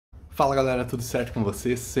Fala galera, tudo certo com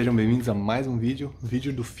vocês? Sejam bem-vindos a mais um vídeo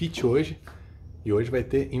do Fit hoje. E hoje vai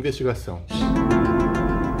ter investigação.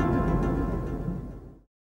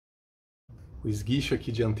 O esguicho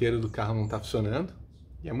aqui dianteiro do carro não tá funcionando.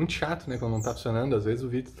 E é muito chato, né, quando não tá funcionando. Às vezes o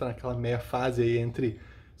vídeo tá naquela meia fase aí entre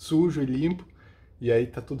sujo e limpo. E aí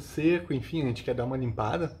tá tudo seco, enfim, a gente quer dar uma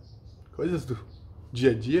limpada. Coisas do dia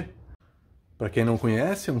a dia. Pra quem não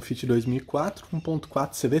conhece, é um Fit 2004,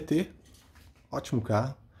 1.4 CVT. Ótimo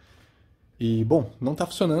carro. E, bom, não tá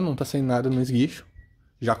funcionando, não tá saindo nada no esguicho.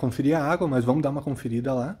 Já conferi a água, mas vamos dar uma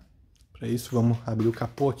conferida lá. Para isso, vamos abrir o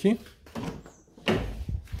capô aqui. Não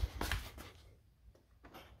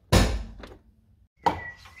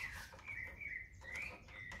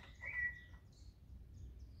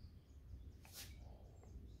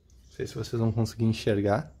sei se vocês vão conseguir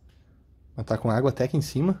enxergar, mas tá com água até aqui em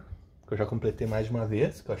cima, que eu já completei mais de uma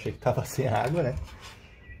vez, que eu achei que tava sem água, né?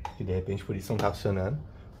 E de repente por isso não tá funcionando.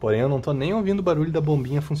 Porém, eu não tô nem ouvindo o barulho da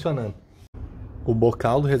bombinha funcionando. O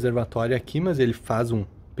bocal do reservatório é aqui, mas ele faz um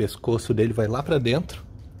pescoço dele, vai lá pra dentro,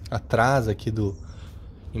 atrás aqui do...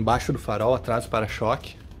 embaixo do farol, atrás do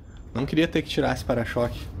para-choque. Não queria ter que tirar esse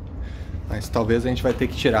para-choque, mas talvez a gente vai ter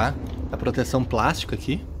que tirar a proteção plástica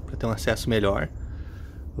aqui, para ter um acesso melhor.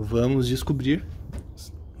 Vamos descobrir.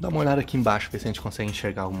 Dá uma olhada aqui embaixo, ver se a gente consegue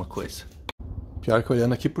enxergar alguma coisa. Pior que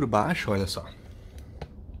olhando aqui por baixo, olha só.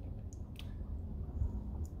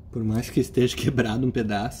 Por mais que esteja quebrado um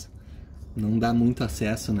pedaço, não dá muito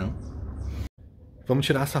acesso, não. Vamos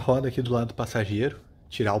tirar essa roda aqui do lado do passageiro,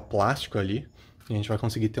 tirar o plástico ali, e a gente vai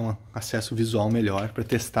conseguir ter um acesso visual melhor para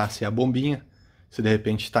testar se é a bombinha, se de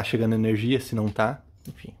repente está chegando energia, se não está.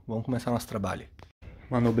 Enfim, vamos começar nosso trabalho.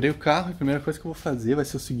 Manobrei o carro e a primeira coisa que eu vou fazer vai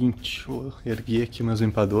ser o seguinte: vou erguer aqui meus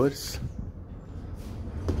limpadores.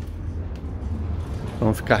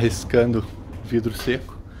 Vamos ficar riscando vidro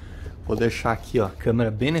seco. Vou deixar aqui, ó, a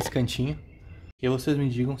câmera bem nesse cantinho. E aí vocês me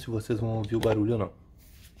digam se vocês vão ouvir o barulho ou não.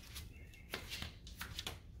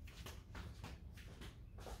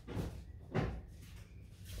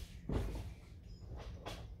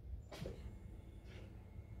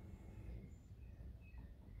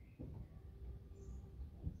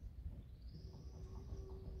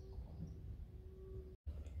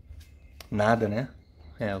 Nada, né?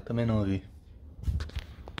 É, eu também não ouvi.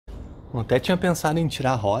 Eu até tinha pensado em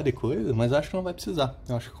tirar a roda e coisa, mas acho que não vai precisar.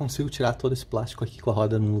 Eu acho que eu consigo tirar todo esse plástico aqui com a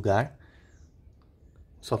roda no lugar.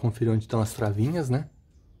 Só conferir onde estão as travinhas, né?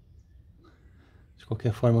 De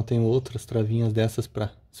qualquer forma eu tenho outras travinhas dessas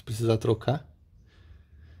pra se precisar trocar.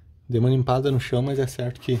 Dei uma limpada no chão, mas é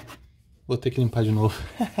certo que vou ter que limpar de novo.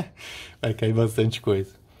 Vai cair bastante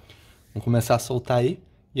coisa. Vamos começar a soltar aí.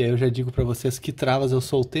 E aí eu já digo pra vocês que travas eu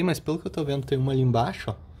soltei, mas pelo que eu tô vendo tem uma ali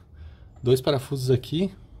embaixo, ó. 2 parafusos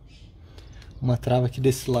aqui. Uma trava aqui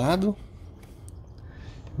desse lado.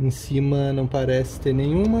 Em cima não parece ter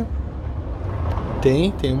nenhuma.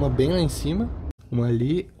 Tem uma bem lá em cima. Uma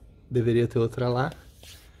ali, deveria ter outra lá.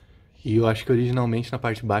 E eu acho que originalmente na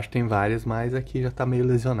parte de baixo tem várias, mas aqui já tá meio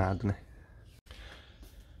lesionado, né?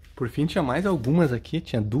 Por fim tinha mais algumas aqui,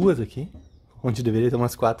 tinha 2 aqui, onde deveria ter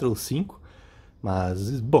umas 4 ou 5.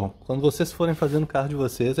 Mas, bom, quando vocês forem fazendo o carro de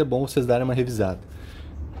vocês, é bom vocês darem uma revisada.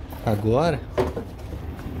 Agora...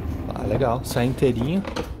 ah, legal, sai inteirinho.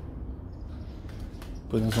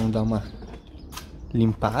 Depois nós vamos dar uma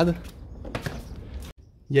limpada.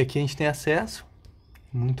 E aqui a gente tem acesso,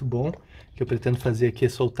 muito bom. O que eu pretendo fazer aqui é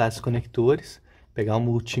soltar esses conectores, pegar um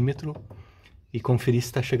multímetro e conferir se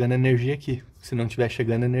está chegando energia aqui. Se não estiver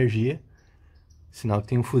chegando energia, sinal que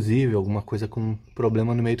tem um fusível, alguma coisa com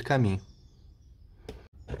problema no meio do caminho.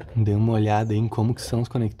 Dei uma olhada aí em como que são os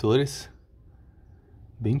conectores.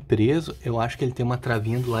 Bem preso. Eu acho que ele tem uma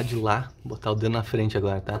travinha do lado de lá. Vou botar o dedo na frente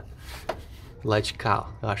agora, tá? Do lado de cá,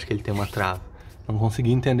 ó. Eu acho que ele tem uma trava. Não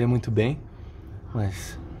consegui entender muito bem,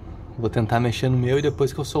 mas vou tentar mexer no meu e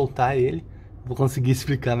depois que eu soltar ele, vou conseguir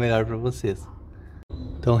explicar melhor pra vocês.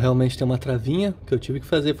 Então realmente tem uma travinha. O que eu tive que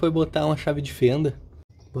fazer foi botar uma chave de fenda.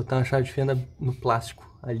 Botar uma chave de fenda no plástico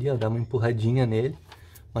ali, ó. Dar uma empurradinha nele.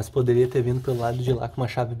 Mas poderia ter vindo pelo lado de lá com uma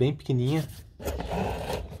chave bem pequenininha.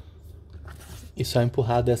 E só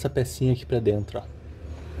empurrado essa pecinha aqui pra dentro, ó.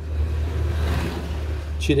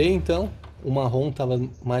 Tirei então, o marrom tava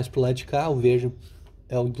mais pro lado de cá, o verde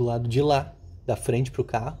é o do lado de lá, da frente pro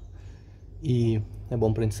carro. E é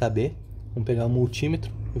bom pra gente saber. Vamos pegar o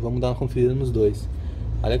multímetro e vamos dar uma conferida nos dois.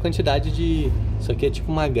 Olha a quantidade de... isso aqui é tipo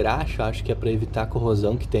uma graxa, acho que é pra evitar a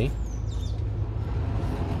corrosão que tem.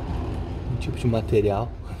 Um tipo de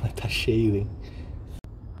material, mas tá cheio, hein?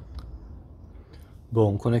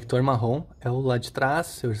 Bom, o conector marrom é o lá de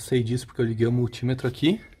trás, eu já sei disso porque eu liguei o multímetro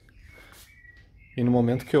aqui. E no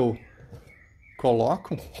momento que eu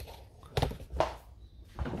coloco,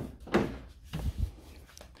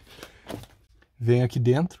 venho aqui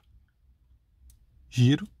dentro,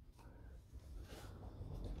 giro.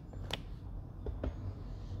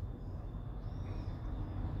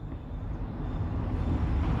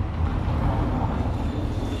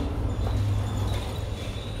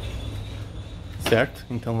 Certo?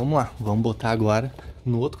 Então vamos lá, vamos botar agora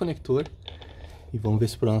no outro conector e vamos ver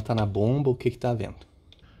se o problema tá na bomba ou o que que tá havendo.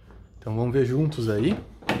 Então vamos ver juntos aí.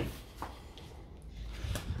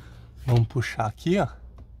 Vamos puxar aqui, ó.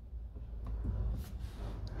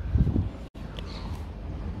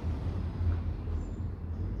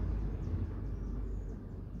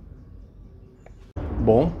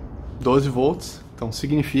 Bom, 12 volts, então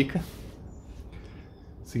significa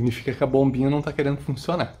que a bombinha não tá querendo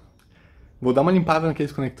funcionar. Vou dar uma limpada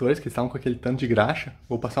naqueles conectores que estavam com aquele tanto de graxa,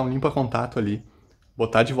 vou passar um limpa-contato ali,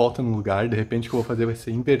 botar de volta no lugar, de repente o que eu vou fazer vai ser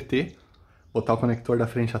inverter, botar o conector da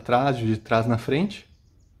frente atrás, de trás na frente,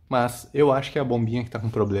 mas eu acho que é a bombinha que está com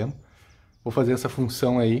problema. Vou fazer essa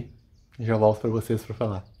função aí e já volto para vocês para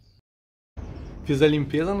falar. Fiz a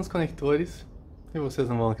limpeza nos conectores e vocês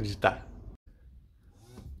não vão acreditar.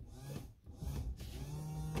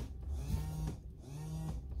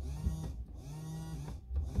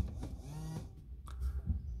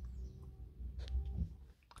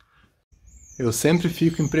 Eu sempre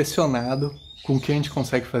fico impressionado com o que a gente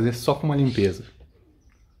consegue fazer só com uma limpeza.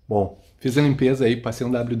 Bom, fiz a limpeza aí, passei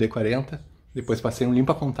um WD40, depois passei um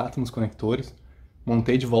limpa-contato nos conectores,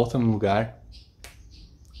 montei de volta no lugar.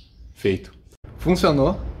 Feito.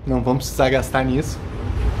 Funcionou, não vamos precisar gastar nisso.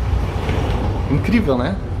 Incrível,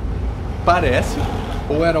 né? Parece,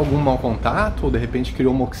 ou era algum mau contato, ou de repente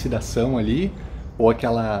criou uma oxidação ali, ou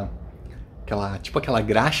aquela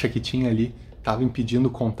graxa que tinha ali estava impedindo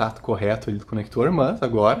o contato correto ali do conector, mas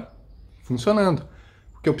agora funcionando.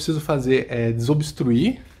 O que eu preciso fazer é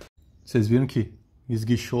desobstruir. Vocês viram que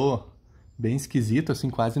esguichou bem esquisito,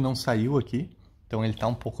 assim, quase não saiu aqui. Então ele está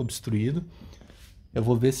um pouco obstruído. Eu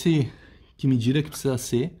vou ver que medida que precisa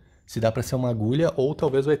ser, se dá para ser uma agulha ou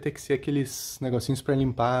talvez vai ter que ser aqueles negocinhos para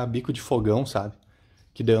limpar bico de fogão, sabe?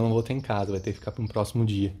 Que daí eu não vou ter em casa, vai ter que ficar para um próximo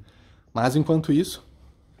dia. Mas enquanto isso,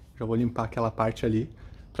 já vou limpar aquela parte ali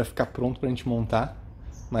para ficar pronto pra gente montar.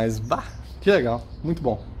 Mas, bah, que legal, muito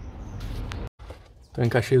bom. Então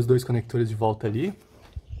encaixei os dois conectores de volta ali.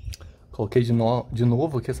 Coloquei de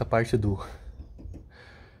novo aqui essa parte do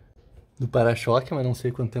para-choque, mas não sei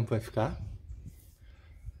quanto tempo vai ficar.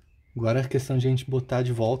 Agora é questão de a gente botar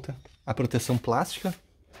de volta a proteção plástica.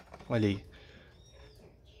 Olha aí.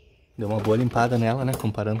 Deu uma boa limpada nela, né,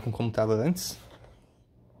 comparando com como estava antes.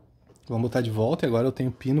 Vamos botar de volta e agora eu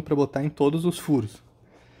tenho pino para botar em todos os furos.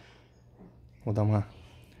 Vamos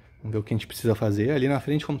ver o que a gente precisa fazer. Ali na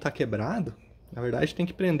frente, como tá quebrado, na verdade tem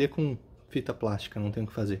que prender com fita plástica, não tem o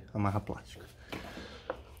que fazer, amarra plástica.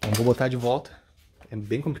 Então vou botar de volta. É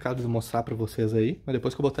bem complicado de mostrar pra vocês aí, mas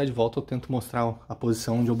depois que eu botar de volta eu tento mostrar a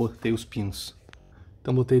posição onde eu botei os pinos.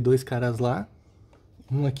 Então botei dois caras lá,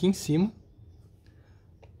 um aqui em cima,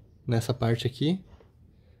 nessa parte aqui,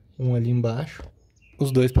 um ali embaixo,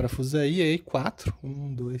 os dois parafusos aí, e aí 4,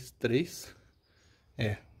 1, 2, 3,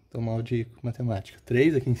 tô mal de matemática.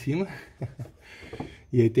 3 aqui em cima.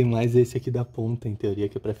 E aí tem mais esse aqui da ponta, em teoria,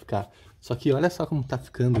 que é pra ficar. Só que olha só como tá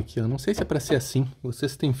ficando aqui, ó. Não sei se é pra ser assim.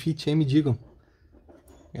 Vocês têm fit aí, me digam.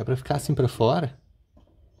 É pra ficar assim pra fora?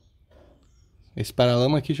 Esse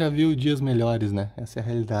paralama aqui já viu dias melhores, né? Essa é a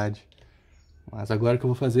realidade. Mas agora o que eu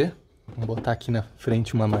vou fazer? Vou botar aqui na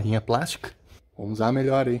frente uma amarrinha plástica. Vamos usar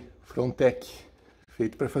melhor aí. Frontec.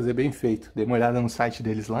 Feito pra fazer bem feito. Dei uma olhada no site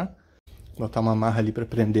deles lá. Botar uma amarra ali para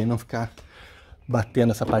prender e não ficar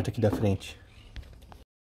batendo essa parte aqui da frente.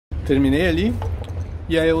 Terminei ali.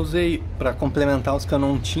 E aí eu usei, para complementar os que eu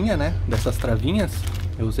não tinha, né, dessas travinhas,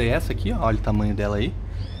 eu usei essa aqui, ó, olha o tamanho dela aí.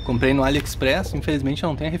 Comprei no AliExpress, infelizmente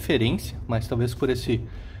não tem a referência, mas talvez por esse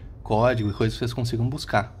código e coisas vocês consigam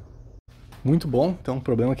buscar. Muito bom, então o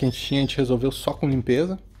problema que a gente resolveu só com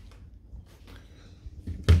limpeza.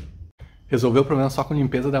 Resolver o problema só com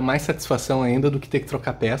limpeza dá mais satisfação ainda do que ter que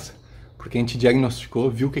trocar peça. Porque a gente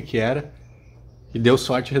diagnosticou, viu o que era e deu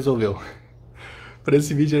sorte e resolveu. Por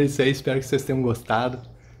esse vídeo é isso aí, espero que vocês tenham gostado.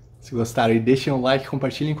 Se gostaram, deixem um like,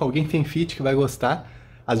 compartilhem com alguém que tem fit que vai gostar.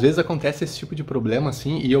 Às vezes acontece esse tipo de problema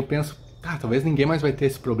assim e eu penso, talvez ninguém mais vai ter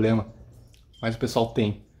esse problema. Mas o pessoal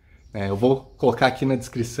tem. Eu vou colocar aqui na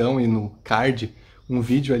descrição e no card um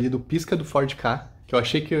vídeo ali do pisca do Ford K, que eu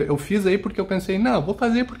achei que eu fiz aí porque eu pensei, não, eu vou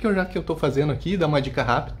fazer porque já que eu tô fazendo aqui, dar uma dica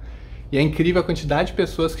rápida. E é incrível a quantidade de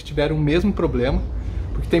pessoas que tiveram o mesmo problema,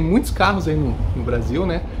 porque tem muitos carros aí no Brasil,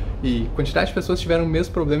 né? E a quantidade de pessoas que tiveram o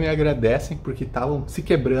mesmo problema e agradecem porque estavam se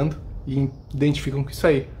quebrando e identificam com isso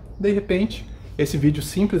aí. De repente, esse vídeo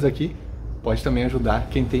simples aqui pode também ajudar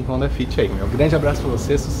quem tem Honda Fit aí. Meu grande abraço pra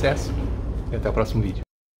você, sucesso e até o próximo vídeo.